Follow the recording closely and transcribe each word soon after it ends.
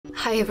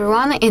Hi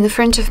everyone, in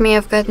front of me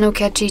I've got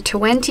Nokia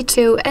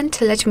G22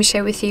 and let me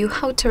share with you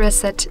how to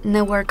reset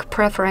network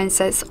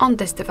preferences on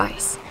this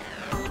device.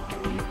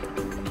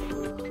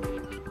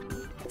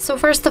 So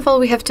first of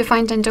all we have to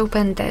find and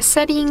open the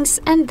settings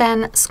and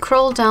then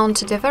scroll down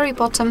to the very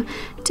bottom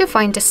to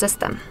find the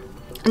system.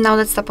 And now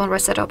let's tap on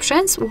Reset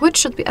Options, which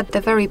should be at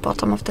the very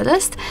bottom of the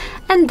list,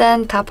 and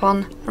then tap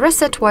on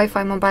Reset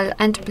Wi-Fi Mobile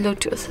and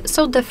Bluetooth,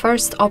 so the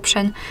first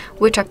option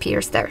which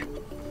appears there.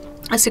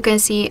 As you can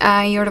see,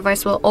 your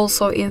device will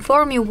also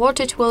inform you what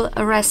it will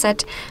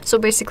reset, so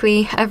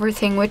basically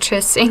everything which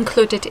is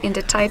included in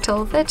the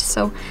title of it.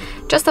 So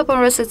just tap on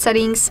Reset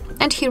Settings,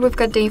 and here we've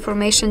got the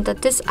information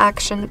that this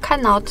action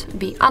cannot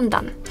be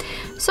undone.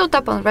 So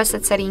tap on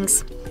Reset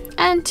Settings,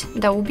 and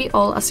that will be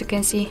all. As you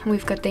can see,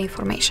 we've got the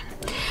information.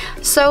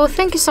 So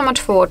thank you so much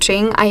for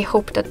watching. I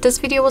hope that this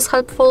video was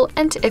helpful,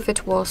 and if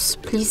it was,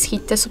 please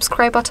hit the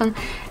subscribe button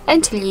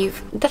and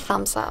leave the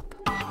thumbs up.